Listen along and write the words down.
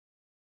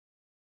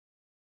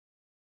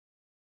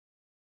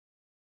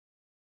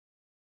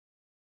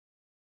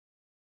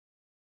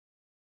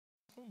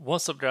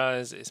What's up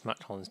guys, it's Matt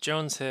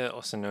Collins-Jones here,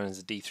 also known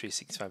as the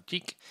D365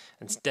 Geek,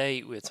 and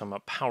today we're talking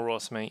about Power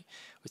Automate,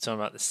 we're talking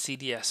about the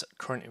CDS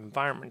Current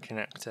Environment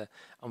Connector,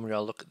 and we're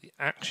going to look at the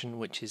action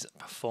which is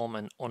Perform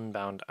an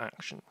Unbound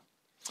Action.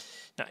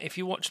 Now if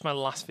you watched my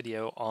last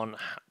video on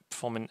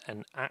performing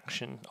an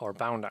action or a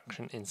bound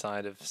action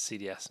inside of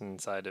CDS and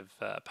inside of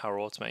Power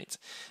Automate,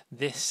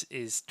 this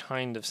is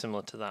kind of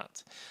similar to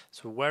that.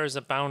 So whereas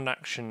a bound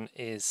action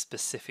is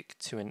specific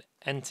to an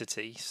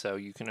entity, so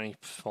you can only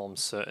perform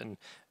certain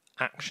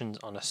actions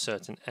on a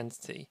certain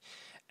entity,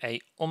 a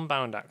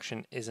unbound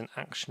action is an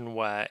action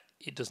where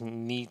it doesn't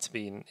need to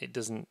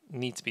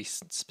be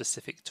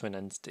specific to an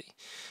entity.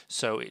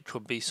 So it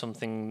could be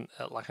something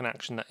like an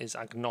action that is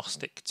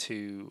agnostic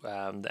to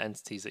the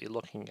entities that you're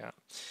looking at.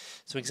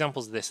 So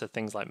examples of this are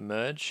things like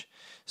merge.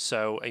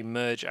 So a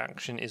merge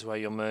action is where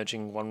you're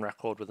merging one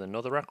record with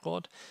another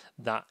record.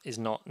 That is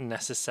not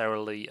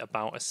necessarily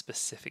about a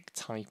specific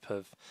type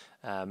of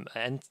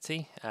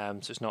entity. So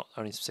it's not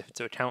only specific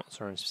to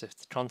accounts or only specific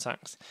to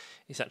contacts.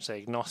 It's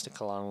actually agnostic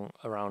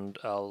around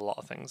a lot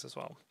of things as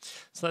well.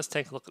 So let's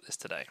take a look at this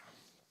today.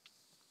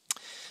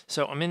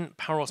 So I'm in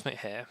Power Automate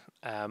here.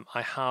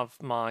 I have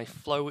my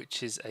flow,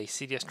 which is a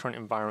CDS current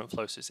environment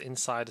flow, so it's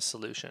inside a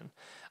solution.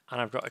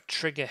 And I've got a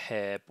trigger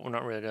here, but we're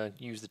not really going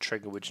to use the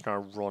trigger, we're just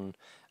going to run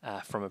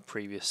from a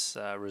previous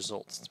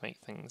result to make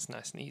things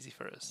nice and easy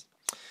for us.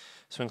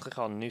 So we can click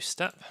on New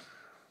Step.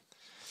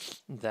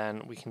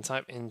 Then we can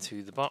type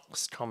into the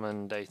box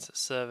Common Data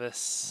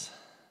Service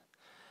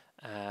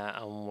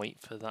and wait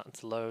for that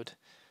to load.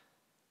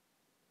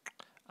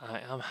 I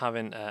am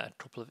having a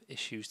couple of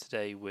issues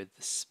today with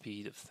the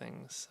speed of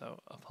things, so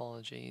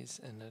apologies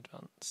in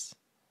advance.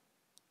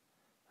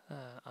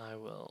 I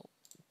will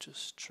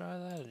just try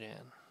that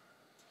again.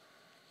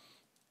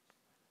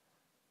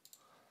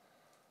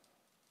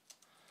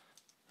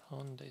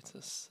 On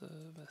data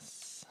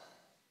service.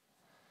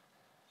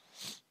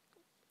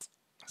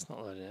 It's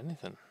not loading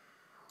anything.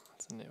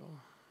 It's a new one.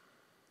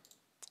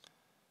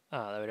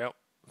 Ah, there we go.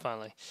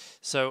 Finally.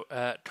 So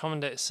common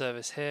data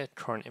service here,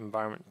 current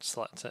environment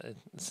selector,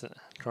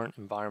 current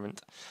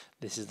environment.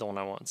 This is the one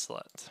I want to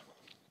select.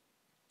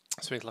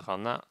 So we click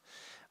on that,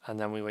 and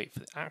then we wait for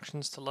the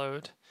actions to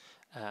load.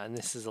 And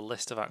this is a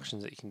list of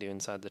actions that you can do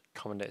inside the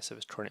common data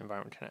service current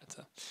environment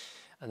connector.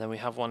 And then we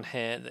have one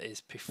here that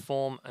is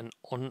perform an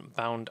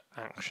unbound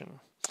action.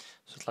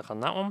 So click on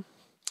that one,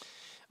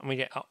 and we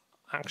get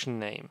action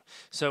name.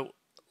 So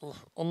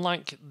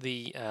unlike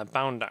the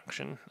bound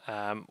action,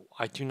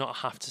 I do not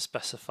have to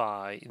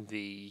specify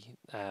the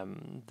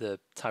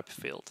type of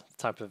field,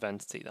 type of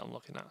entity that I'm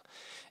looking at.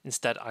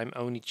 Instead, I'm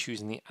only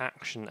choosing the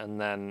action,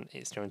 and then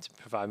it's going to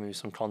provide me with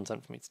some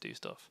content for me to do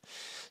stuff.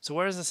 So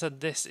whereas I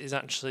said this is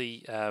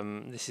actually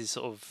this is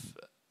sort of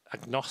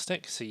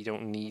agnostic, so you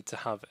don't need to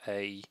have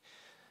a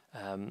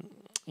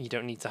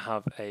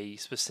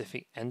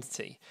specific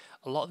entity.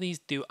 A lot of these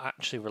do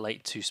actually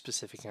relate to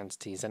specific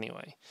entities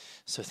anyway.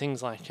 So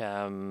things like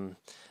add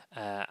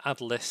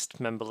list,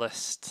 member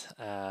list,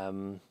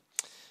 we've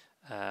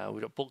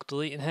got bulk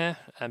delete in here,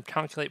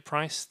 calculate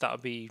price. That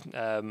would be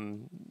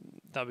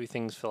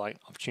things for like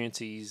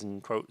opportunities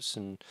and quotes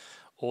and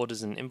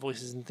orders and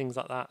invoices and things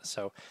like that.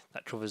 So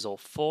that covers all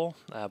four,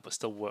 but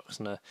still works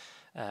on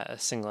a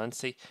single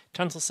entity.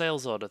 Cancel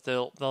sales order.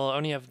 There'll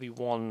only ever be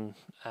one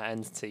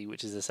entity,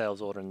 which is a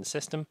sales order in the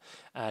system.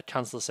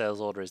 Cancel the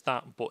sales order is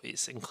that, but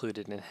it's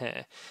included in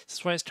here. This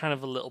is where it's kind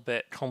of a little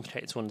bit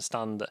complicated to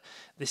understand that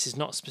this is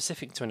not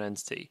specific to an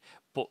entity,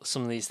 but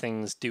some of these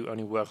things do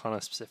only work on a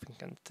specific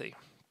entity.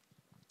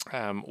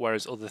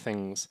 Whereas other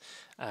things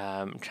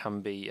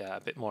can be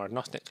a bit more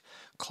agnostic.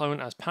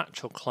 Clone as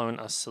patch or clone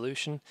as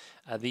solution.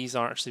 These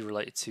are actually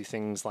related to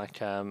things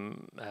like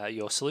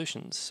your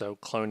solutions. So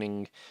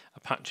cloning a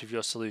patch of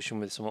your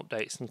solution with some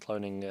updates and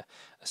cloning a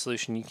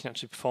solution, you can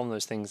actually perform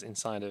those things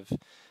inside of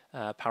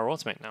Power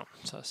Automate now.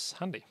 So that's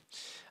handy.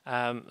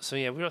 So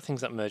yeah, we've got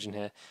things that merge in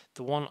here.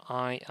 The one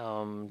I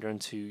am going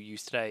to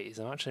use today is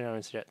I'm actually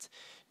going to get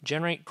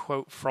generate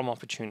quote from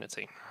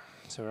opportunity.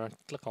 So we're going to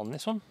click on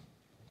this one.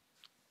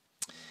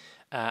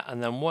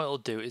 And then what it'll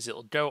do is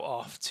it'll go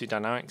off to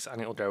Dynamics and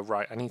it'll go,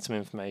 right, I need some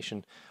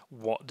information.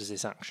 What does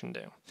this action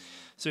do?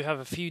 So we have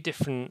a few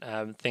different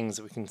things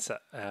that we can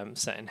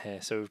set in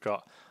here. So we've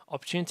got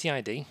opportunity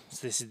ID.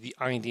 So this is the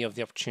ID of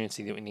the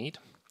opportunity that we need.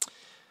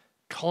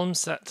 Column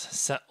set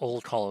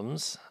all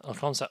columns, or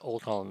column set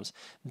all columns.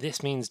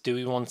 This means, do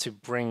we want to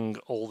bring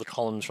all the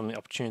columns from the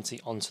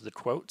opportunity onto the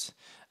quote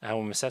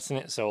when we're setting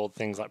it? So all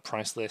things like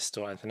price list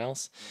or anything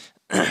else.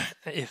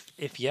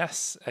 If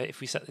yes,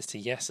 if we set this to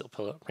yes,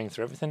 it'll bring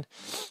through everything.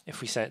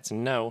 If we set it to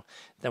no,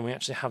 then we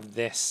actually have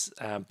this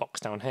box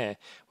down here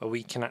where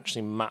we can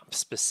actually map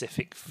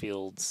specific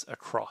fields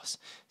across.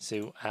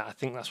 So I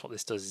think that's what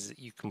this does, is that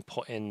you can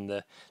put in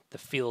the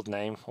field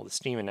name or the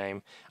schema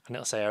name, and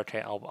it'll say,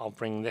 okay, I'll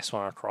bring this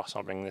one across,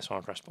 I'll bring this one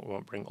across, but we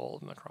won't bring all of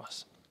them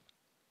across.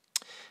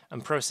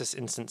 And process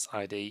instance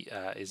ID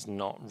is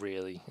not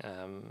really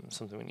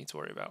something we need to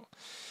worry about.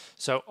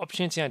 So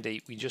opportunity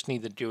ID, we just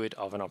need the GUID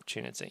of an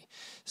opportunity.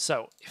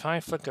 So if I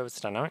flick over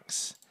to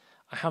Dynamics,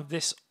 I have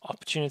this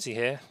opportunity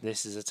here.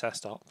 This is a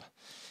test op.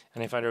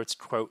 And if I go to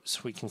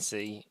quotes, we can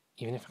see,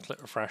 even if I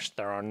click refresh,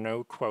 there are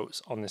no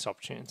quotes on this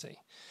opportunity.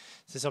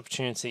 So this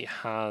opportunity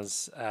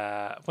has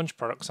a bunch of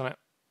products on it.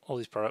 All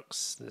these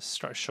products, the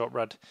stretch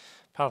shortbread,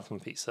 Paddleton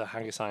pizza,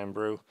 haggis iron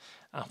brew,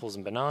 apples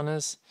and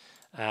bananas.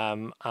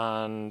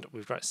 And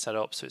we've got it set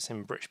up so it's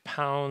in British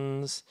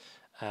pounds.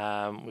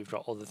 We've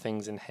got other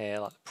things in here,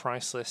 like the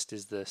price list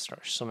is the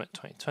Stretch Summit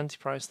 2020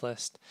 price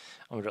list,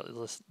 and we've got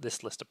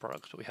this list of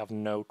products, but we have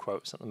no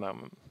quotes at the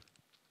moment.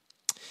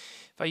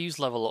 If I use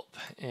Level Up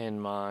in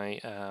my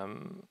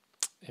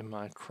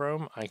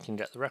Chrome, I can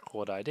get the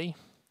record ID, and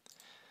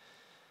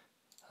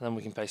then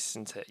we can paste this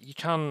into it. You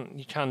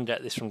can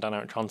get this from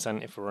dynamic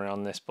content if we're running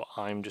on this, but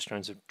I'm just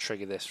going to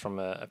trigger this from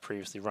a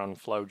previously run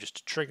flow just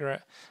to trigger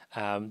it.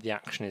 The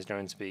action is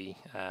going to be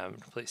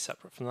completely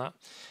separate from that.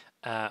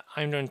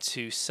 I'm going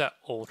to set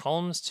all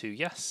columns to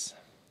yes,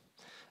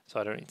 so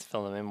I don't need to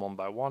fill them in one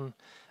by one,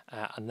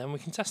 and then we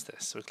can test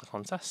this. So we click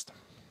on test,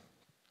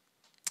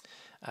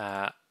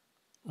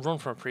 run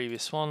from a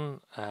previous one,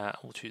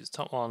 we'll choose the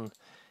top one,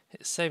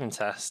 hit save and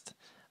test,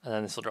 and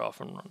then this will go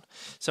off and run.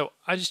 So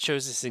I just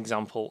chose this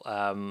example.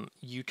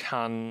 You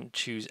can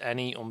choose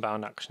any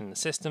unbound action in the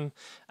system.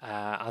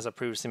 As I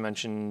previously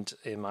mentioned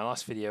in my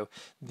last video,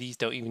 these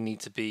don't even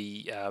need to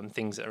be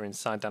things that are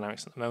inside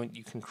Dynamics at the moment.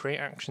 You can create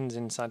actions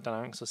inside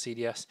Dynamics or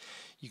CDS.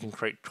 You can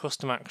create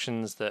custom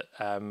actions that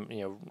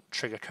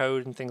trigger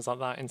code and things like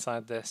that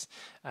inside this.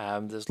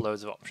 There's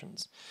loads of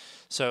options.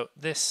 So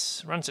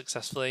this ran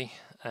successfully.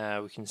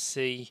 We can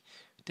see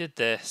did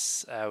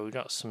this, we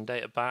got some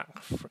data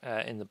back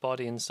in the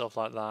body and stuff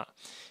like that.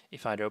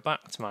 If I go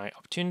back to my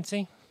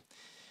opportunity,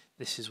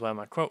 this is where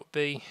my quote would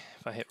be.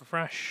 If I hit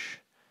refresh,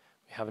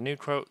 we have a new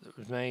quote that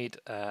was made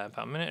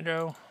about a minute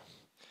ago.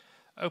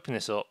 Open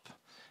this up,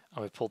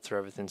 and we've pulled through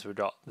everything. So we've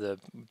got the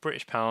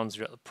British pounds,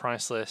 we've got the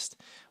price list,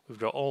 we've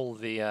got all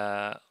of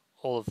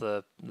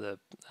the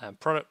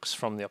products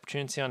from the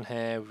opportunity on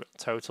here, we've got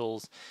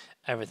totals,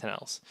 everything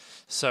else.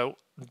 So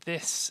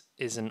this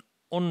is an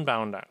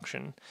unbound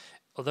action.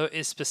 Although it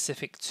is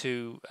specific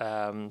to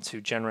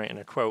generating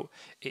a quote,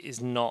 it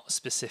is not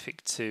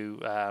specific to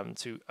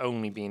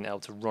only being able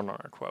to run on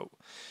a quote.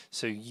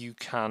 So you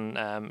can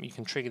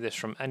trigger this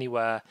from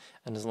anywhere,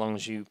 and as long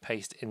as you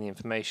paste in the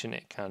information,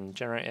 it can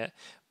generate it.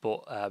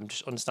 But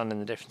just understanding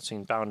the difference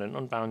between bound and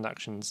unbound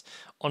actions.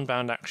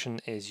 Unbound action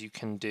is you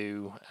can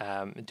do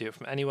it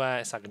from anywhere.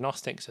 It's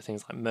agnostic, so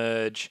things like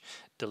merge,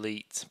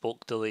 delete,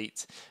 bulk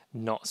delete,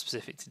 not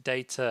specific to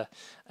data.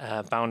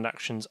 Bound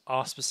actions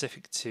are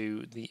specific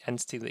to the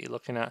entity that you're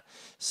looking at.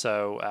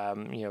 So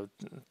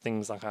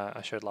things like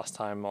I showed last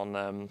time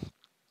on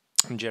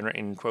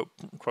generating quote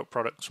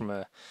products from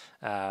an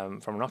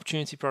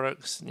opportunity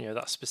products,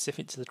 that's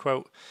specific to the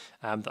quote.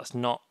 That's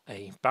not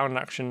a bound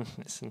action.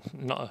 It's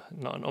not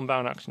an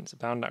unbound action. It's a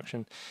bound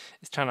action.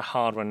 It's kind of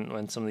hard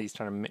when some of these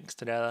kind of mix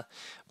together,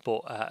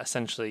 but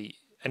essentially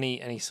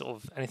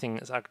anything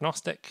that's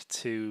agnostic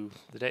to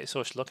the data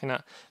source you're looking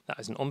at, that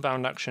is an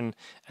unbound action.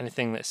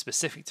 Anything that's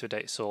specific to a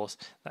data source,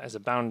 that is a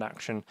bound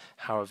action.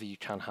 However, you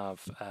can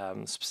have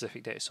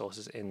specific data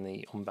sources in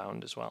the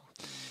unbound as well.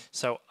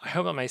 So I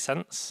hope that made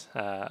sense.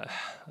 I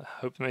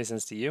hope it made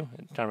sense to you.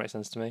 It kind of makes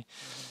sense to me.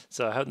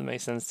 So I hope that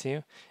made sense to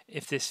you.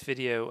 If this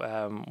video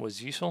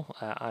was useful,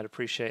 I'd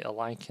appreciate a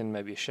like and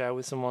maybe a share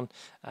with someone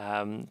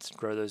to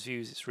grow those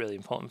views. It's really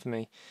important for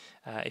me.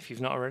 If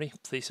you've not already,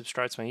 please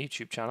subscribe to my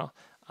YouTube channel,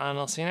 and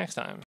I'll see you next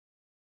time.